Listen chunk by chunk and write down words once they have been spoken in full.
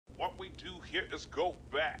do here is go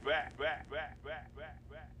back, back, back, back, back, back,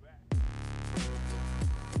 back, back.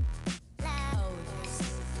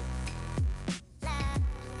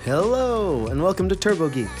 Hello, and welcome to Turbo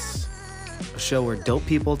Geeks, a show where dope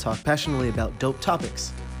people talk passionately about dope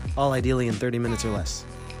topics, all ideally in 30 minutes or less.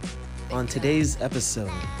 On today's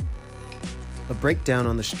episode, a breakdown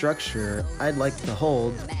on the structure I'd like to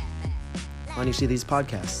hold on each of these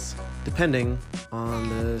podcasts, depending on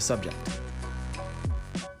the subject.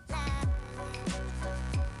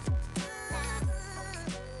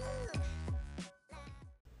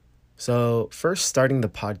 So, first starting the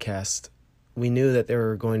podcast, we knew that there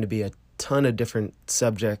were going to be a ton of different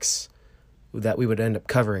subjects that we would end up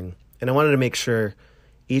covering. And I wanted to make sure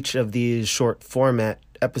each of these short format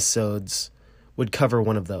episodes would cover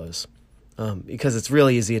one of those. Because it's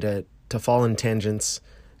really easy to fall in tangents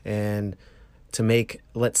and to make,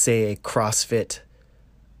 let's say, a CrossFit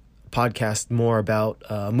podcast more about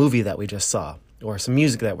a movie that we just saw or some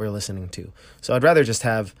music that we're listening to. So I'd rather just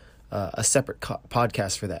have a separate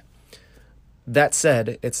podcast for that. That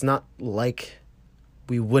said, it's not like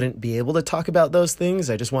we wouldn't be able to talk about those things.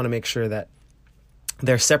 I just want to make sure that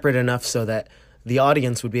they're separate enough so that the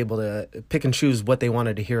audience would be able to pick and choose what they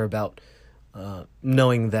wanted to hear about,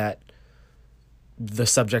 knowing that the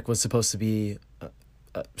subject was supposed to be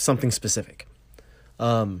something specific.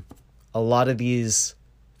 A lot of these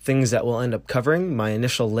things that we'll end up covering, my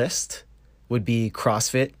initial list would be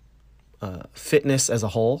CrossFit, fitness as a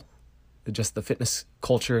whole, just the fitness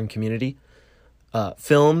culture and community.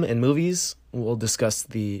 Film and movies, we'll discuss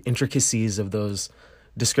the intricacies of those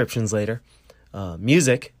descriptions later.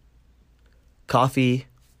 Music, coffee,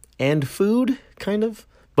 and food, kind of,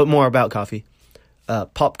 but more about coffee.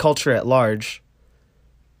 Pop culture at large,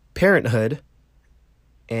 parenthood,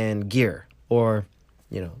 and gear, or,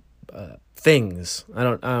 things. I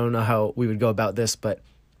don't know how we would go about this, but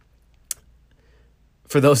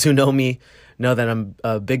for those who know me, know that I'm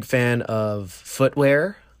a big fan of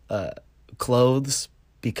footwear, clothes,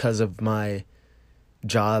 because of my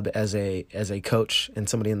job as a coach and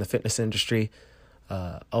somebody in the fitness industry.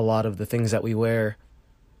 A lot of the things that we wear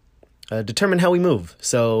determine how we move.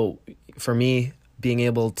 So for me, being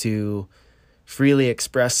able to freely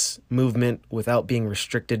express movement without being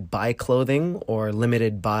restricted by clothing or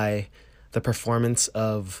limited by the performance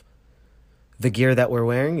of the gear that we're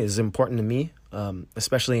wearing is important to me,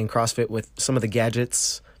 especially in CrossFit with some of the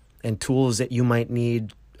gadgets and tools that you might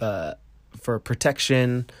need for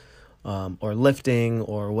protection or lifting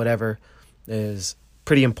or whatever is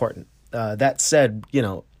pretty important. That said,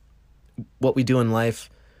 what we do in life,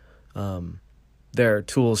 there are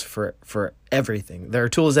tools for everything. There are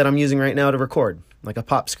tools that I'm using right now to record, like a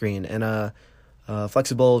pop screen and a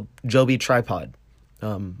flexible Joby tripod.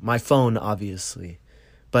 My phone, obviously.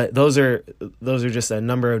 But those are just a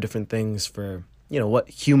number of different things for, what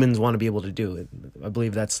humans want to be able to do. I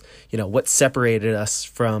believe that's, what separated us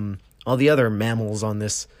from all the other mammals on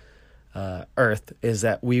this earth is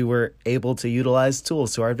that we were able to utilize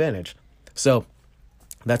tools to our advantage. So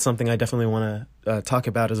that's something I definitely want to talk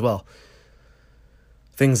about as well.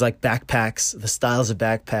 Things like backpacks, the styles of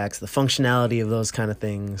backpacks, the functionality of those kind of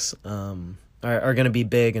things are going to be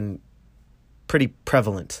big and pretty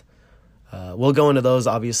prevalent. We'll go into those,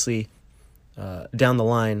 obviously, down the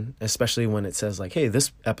line, especially when it says, like, hey,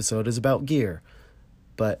 this episode is about gear.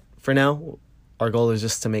 But for now, our goal is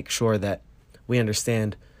just to make sure that we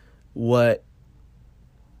understand what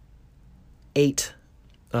 8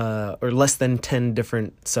 or less than 10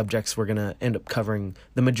 different subjects we're going to end up covering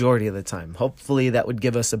the majority of the time. Hopefully that would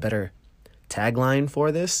give us a better tagline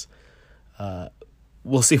for this.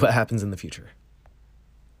 We'll see what happens in the future.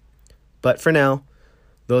 But for now,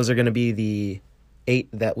 those are going to be the 8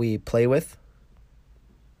 that we play with.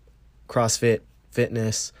 CrossFit,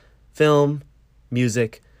 fitness, film,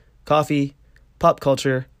 music, coffee, pop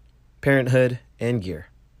culture, parenthood, and gear.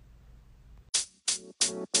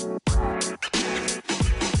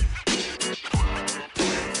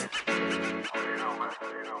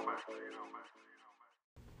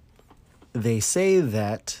 They say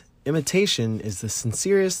that imitation is the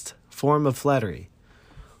sincerest form of flattery.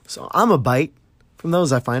 So I'm a bite from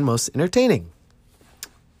those I find most entertaining.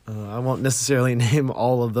 I won't necessarily name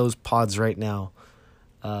all of those pods right now.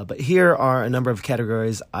 But here are a number of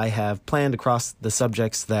categories I have planned across the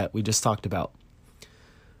subjects that we just talked about.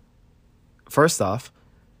 First off,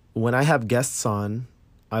 when I have guests on,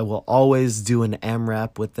 I will always do an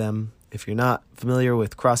AMRAP with them. If you're not familiar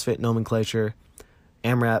with CrossFit nomenclature,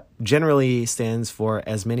 AMRAP generally stands for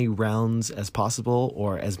as many rounds as possible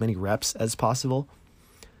or as many reps as possible.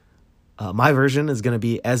 My version is going to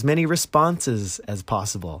be as many responses as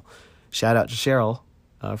possible. Shout out to Cheryl.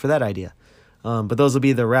 for that idea. But those will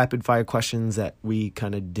be the rapid fire questions that we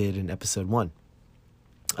kind of did in episode 1.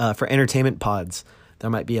 For entertainment pods, there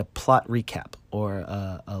might be a plot recap or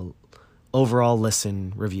a overall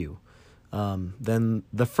listen review. Then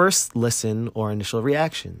the first listen or initial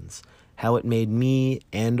reactions, how it made me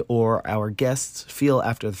and or our guests feel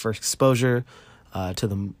after the first exposure to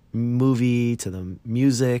the movie, to the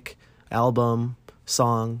music, album,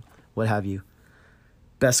 song, what have you.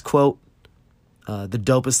 Best quote, the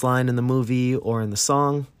dopest line in the movie or in the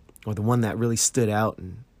song, or the one that really stood out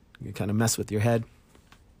and you kind of mess with your head.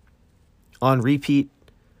 On repeat,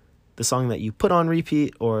 the song that you put on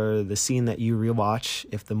repeat, or the scene that you rewatch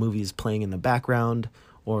if the movie is playing in the background,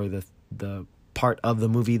 or the part of the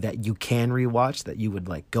movie that you can rewatch that you would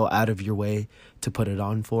like go out of your way to put it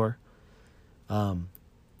on for.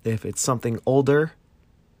 If it's something older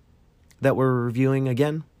that we're reviewing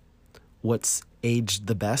again, what's aged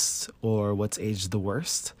the best or what's aged the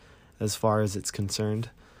worst as far as it's concerned.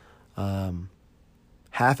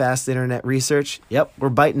 Half-assed internet research. Yep, we're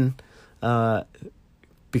biting.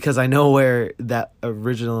 Because I know where that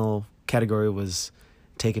original category was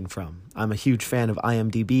taken from. I'm a huge fan of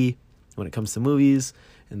IMDb when it comes to movies,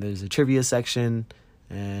 and there's a trivia section,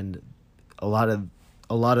 and a lot of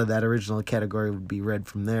that original category would be read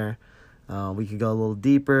from there. We could go a little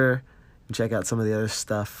deeper and check out some of the other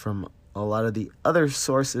stuff from a lot of the other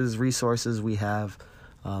resources we have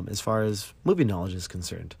as far as movie knowledge is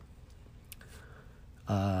concerned.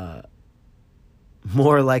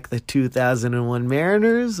 More like the 2001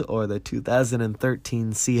 Mariners or the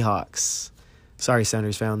 2013 Seahawks. Sorry,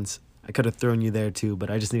 Sounders fans. I could have thrown you there too,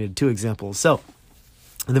 but I just needed 2 examples. So,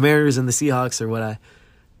 the Mariners and the Seahawks are what I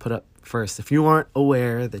put up first. If you aren't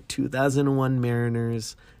aware, the 2001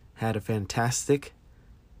 Mariners had a fantastic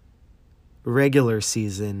regular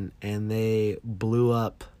season, and they blew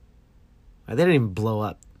up. They didn't even blow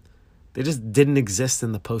up. They just didn't exist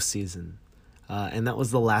in the postseason. And that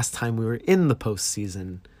was the last time we were in the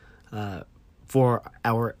postseason for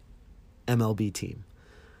our MLB team.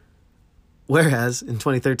 Whereas in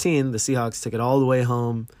 2013, the Seahawks took it all the way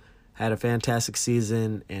home, had a fantastic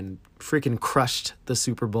season, and freaking crushed the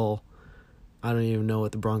Super Bowl. I don't even know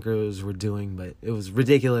what the Broncos were doing, but it was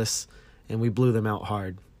ridiculous, and we blew them out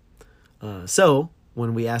hard. So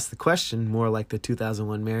when we asked the question, more like the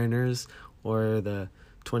 2001 Mariners or the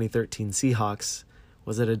 2013 Seahawks,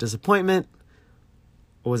 was it a disappointment?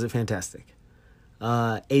 Or was it fantastic?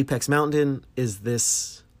 Apex Mountain, is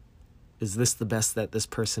this the best that this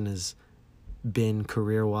person has been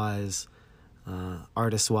career-wise,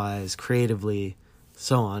 artist-wise, creatively,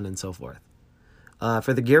 so on and so forth?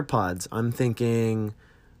 For the gear pods, I'm thinking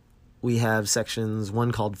we have sections,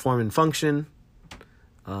 one called Form and Function.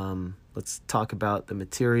 Let's talk about the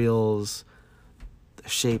materials, the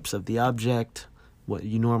shapes of the object, what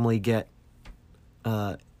you normally get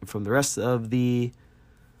from the rest of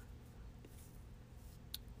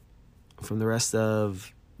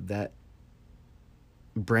that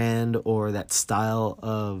brand or that style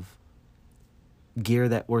of gear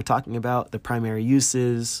that we're talking about, the primary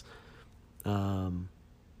uses, a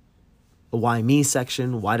why me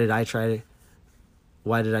section, why did I try it,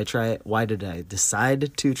 why did I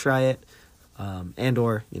decide to try it, and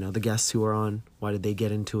or, the guests who are on, why did they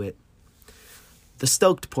get into it. The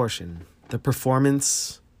stoked portion, the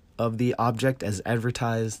performance of the object as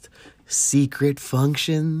advertised, secret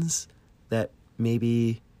functions that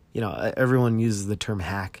maybe, everyone uses the term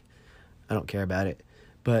hack. I don't care about it.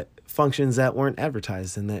 But functions that weren't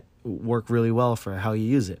advertised and that work really well for how you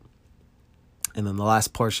use it. And then the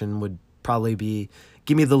last portion would probably be,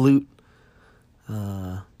 give me the loot,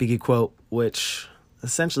 Biggie quote, which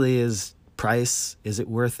essentially is price, is it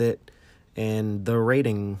worth it, and the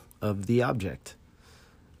rating of the object.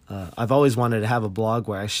 I've always wanted to have a blog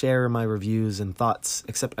where I share my reviews and thoughts,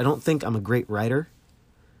 except I don't think I'm a great writer.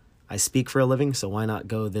 I speak for a living, so why not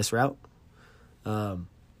go this route? The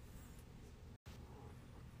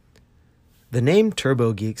name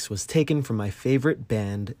Turbo Geeks was taken from my favorite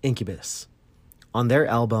band, Incubus. On their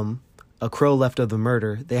album, A Crow Left of the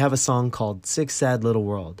Murder, they have a song called Sick Sad Little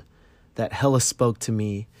World that hella spoke to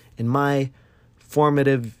me in my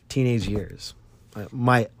formative teenage years.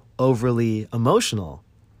 My overly emotional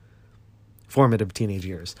formative teenage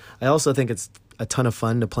years. I also think it's a ton of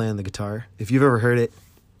fun to play on the guitar. If you've ever heard it,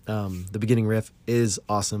 the beginning riff is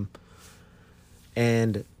awesome.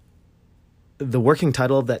 And the working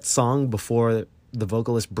title of that song before the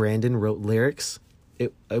vocalist Brandon wrote lyrics,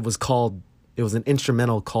 it was an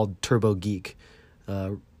instrumental called Turbo Geek.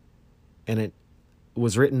 And it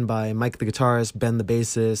was written by Mike the guitarist, Ben the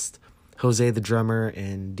bassist, Jose the drummer,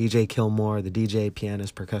 and DJ Kilmore, the DJ,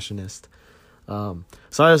 pianist, percussionist. So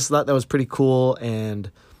I just thought that was pretty cool.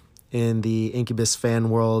 And in the Incubus fan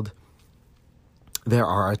world, there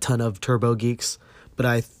are a ton of turbo geeks, but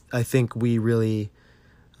I think we really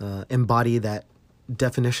embody that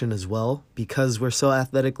definition as well, because we're so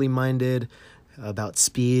athletically minded about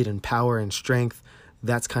speed and power and strength.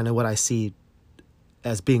 That's kind of what I see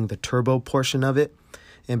as being the turbo portion of it.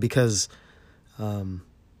 And because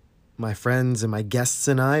my friends and my guests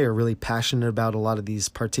and I are really passionate about a lot of these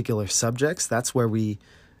particular subjects, that's where we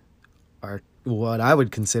are what I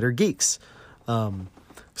would consider geeks.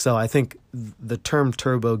 So I think the term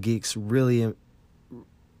turbo geeks really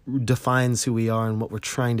defines who we are and what we're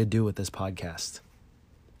trying to do with this podcast.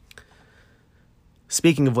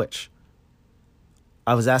 Speaking of which,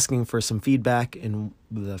 I was asking for some feedback in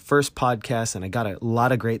the first podcast, and I got a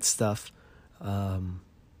lot of great stuff. One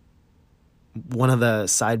of the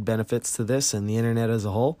side benefits to this and the internet as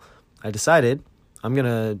a whole, I decided I'm going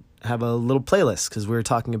to have a little playlist, because we were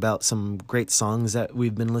talking about some great songs that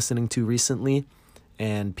we've been listening to recently,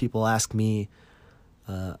 and people ask me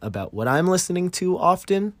about what I'm listening to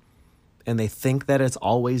often, and they think that it's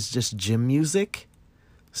always just gym music.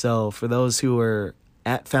 So for those who are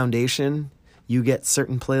at Foundation, you get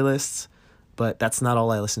certain playlists, but that's not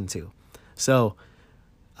all I listen to. So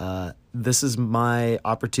this is my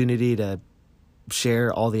opportunity to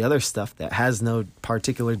share all the other stuff that has no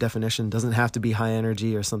particular definition, doesn't have to be high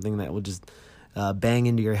energy or something that will just bang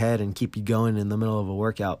into your head and keep you going in the middle of a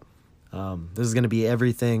workout. This is going to be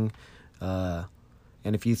everything.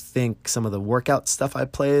 And if you think some of the workout stuff I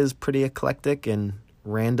play is pretty eclectic and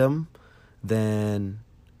random, then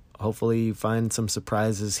hopefully you find some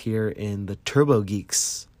surprises here in the Turbo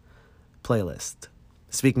Geeks playlist.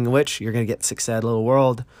 Speaking of which, you're going to get Sick Sad Little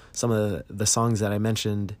World, some of the songs that I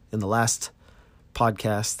mentioned in the last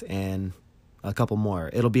podcast, and a couple more.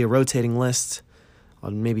 It'll be a rotating list. I'll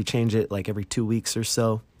maybe change it like every 2 weeks or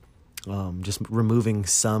so. Just removing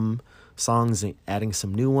some songs and adding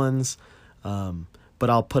some new ones. But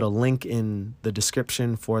I'll put a link in the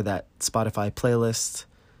description for that Spotify playlist.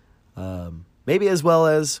 Maybe as well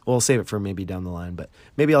as, well, we'll save it for maybe down the line, but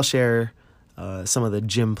maybe I'll share some of the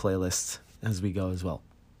gym playlists as we go as well.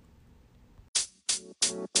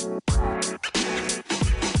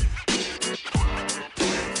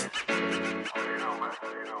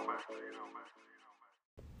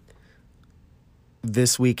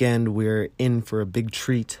 This weekend, we're in for a big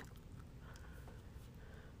treat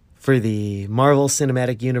for the Marvel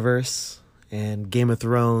Cinematic Universe and Game of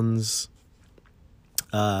Thrones.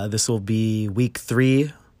 This will be week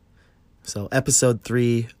 3, so episode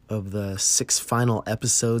 3 of the 6 final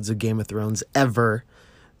episodes of Game of Thrones ever.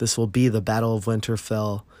 This will be the Battle of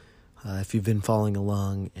Winterfell, if you've been following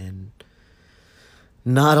along, and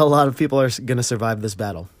not a lot of people are going to survive this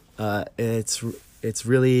battle. It's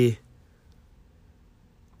really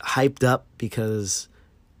hyped up because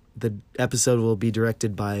the episode will be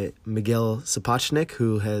directed by Miguel Sapochnik,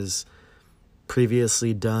 who has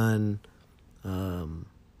previously done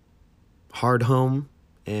Hard Home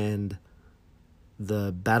and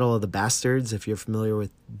the Battle of the Bastards, if you're familiar with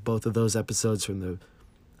both of those episodes from the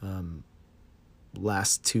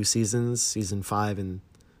last 2 seasons, season 5 and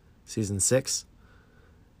season 6.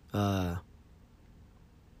 Gonna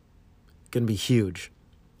be huge.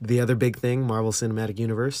 The other big thing, Marvel Cinematic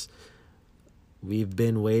Universe, we've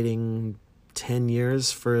been waiting 10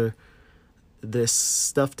 years for this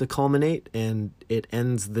stuff to culminate, and it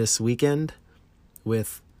ends this weekend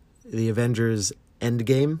with the Avengers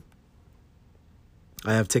Endgame.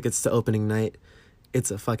 I have tickets to opening night. It's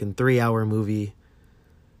a fucking 3-hour movie.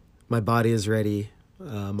 My body is ready.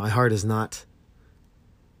 My heart is not.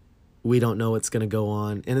 We don't know what's going to go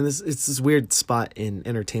on. And it's this weird spot in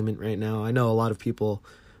entertainment right now. I know a lot of people,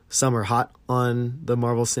 some are hot on the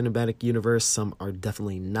Marvel Cinematic Universe. Some are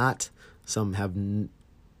definitely not. Some have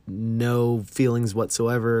no feelings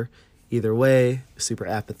whatsoever. Either way, super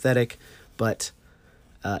apathetic. But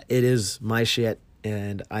it is my shit,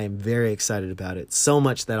 and I am very excited about it. So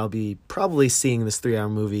much that I'll be probably seeing this 3-hour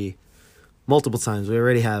movie multiple times. We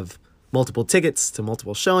already have multiple tickets to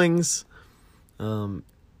multiple showings.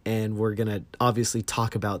 And we're going to obviously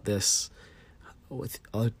talk about this with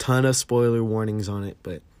a ton of spoiler warnings on it,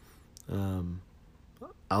 but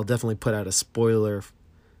I'll definitely put out a spoiler-filled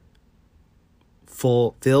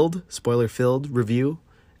review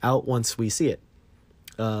out once we see it.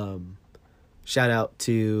 Shout out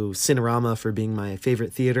to Cinerama for being my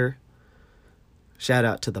favorite theater. Shout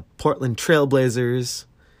out to the Portland Trailblazers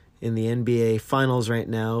in the NBA Finals right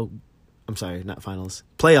now. I'm sorry, not finals.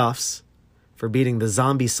 Playoffs, for beating the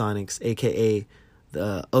Zombie Sonics, a.k.a.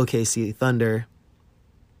 the OKC Thunder.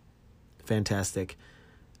 Fantastic.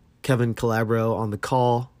 Kevin Calabro on the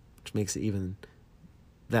call, which makes it even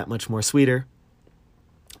that much more sweeter.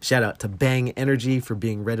 Shout out to Bang Energy for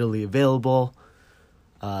being readily available.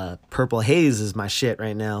 Purple Haze is my shit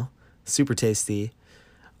right now. Super tasty.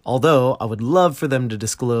 Although I would love for them to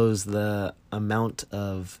disclose the amount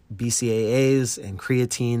of BCAAs and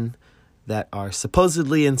creatine that are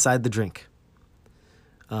supposedly inside the drink.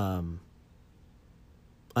 Another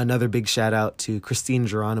big shout out to Christine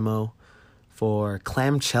Geronimo for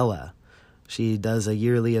Clamchella. She does a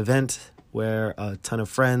yearly event where a ton of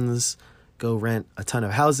friends go rent a ton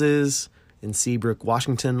of houses in Seabrook,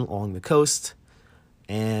 Washington, along the coast.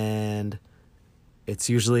 And it's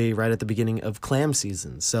usually right at the beginning of clam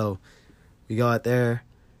season. So you go out there,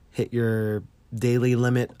 hit your daily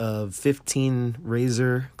limit of 15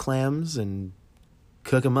 razor clams and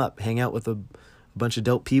cook them up. Hang out with a bunch of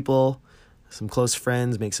dope people, some close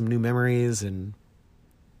friends, make some new memories, and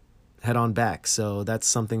head on back. So that's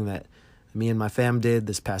something that me and my fam did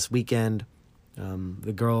this past weekend.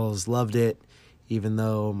 The girls loved it, even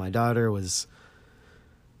though my daughter was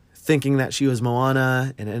thinking that she was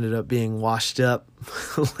Moana and ended up being washed up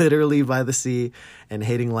literally by the sea and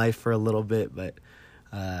hating life for a little bit. But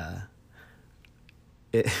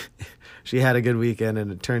she had a good weekend,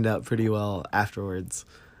 and it turned out pretty well afterwards.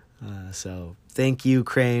 So thank you,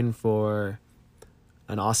 Crane, for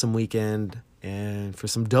an awesome weekend and for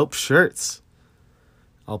some dope shirts.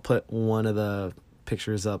 I'll put one of the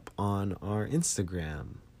pictures up on our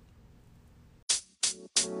Instagram.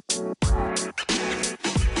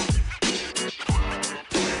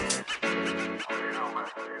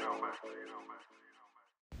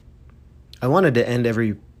 I wanted to end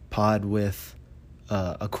every pod with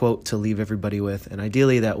a quote to leave everybody with, and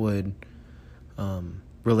ideally that would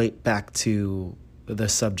relate back to the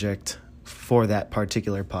subject for that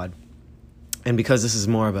particular pod. And because this is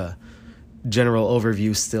more of a general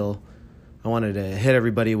overview still, I wanted to hit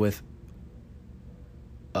everybody with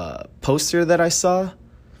a poster that I saw.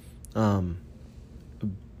 And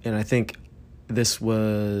I think this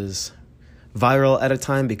was viral at a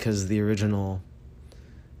time because the original,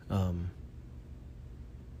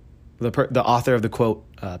 the author of the quote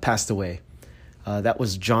passed away. That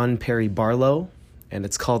was John Perry Barlow, and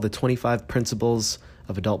it's called The 25 Principles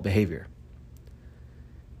of Adult Behavior.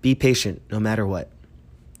 Be patient no matter what.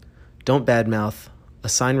 Don't badmouth.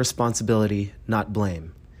 Assign responsibility, not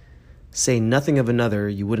blame. Say nothing of another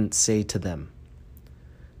you wouldn't say to them.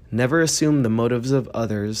 Never assume the motives of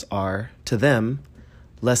others are, to them,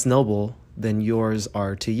 less noble than yours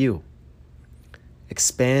are to you.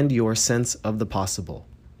 Expand your sense of the possible.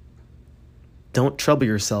 Don't trouble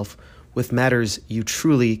yourself with matters you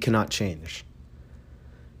truly cannot change.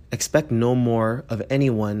 Expect no more of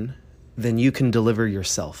anyone than you can deliver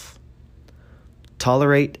yourself.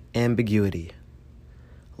 Tolerate ambiguity.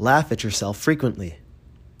 Laugh at yourself frequently.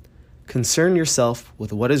 Concern yourself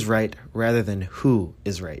with what is right rather than who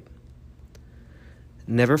is right.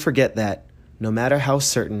 Never forget that, no matter how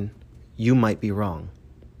certain, you might be wrong.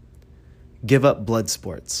 Give up blood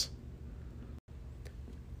sports.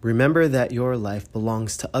 Remember that your life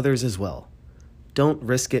belongs to others as well. Don't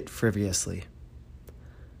risk it frivolously.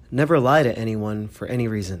 Never lie to anyone for any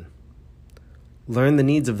reason. Learn the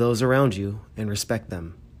needs of those around you and respect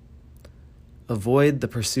them. Avoid the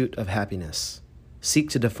pursuit of happiness. Seek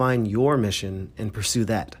to define your mission and pursue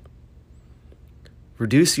that.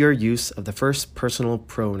 Reduce your use of the first personal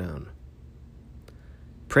pronoun.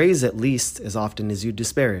 Praise at least as often as you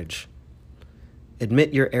disparage.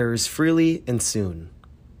 Admit your errors freely and soon.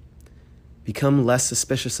 Become less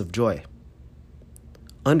suspicious of joy.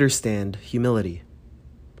 Understand humility.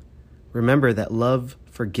 Remember that love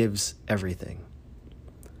forgives everything.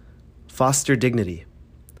 Foster dignity.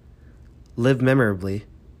 Live memorably.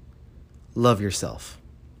 Love yourself.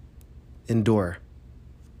 Endure.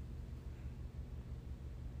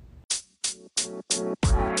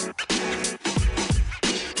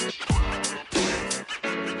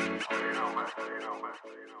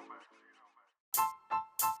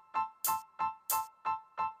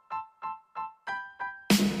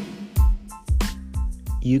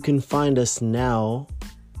 You can find us now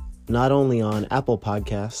not only on Apple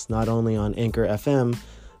Podcasts, not only on Anchor FM,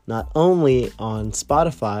 not only on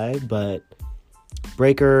Spotify, but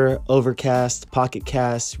Breaker, Overcast, Pocket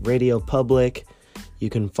Cast, Radio Public. You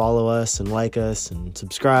can follow us and like us and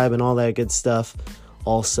subscribe and all that good stuff.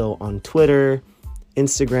 Also on Twitter,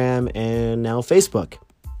 Instagram, and now Facebook.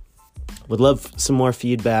 Would love some more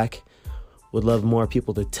feedback. Would love more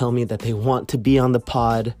people to tell me that they want to be on the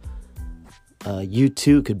pod. You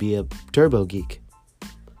too could be a Turbo Geek.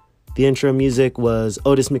 The intro music was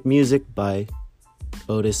Otis McMusic by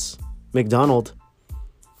Otis McDonald.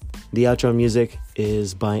 The outro music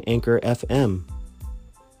is by Anchor FM.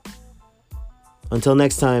 Until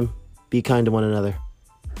next time, be kind to one another.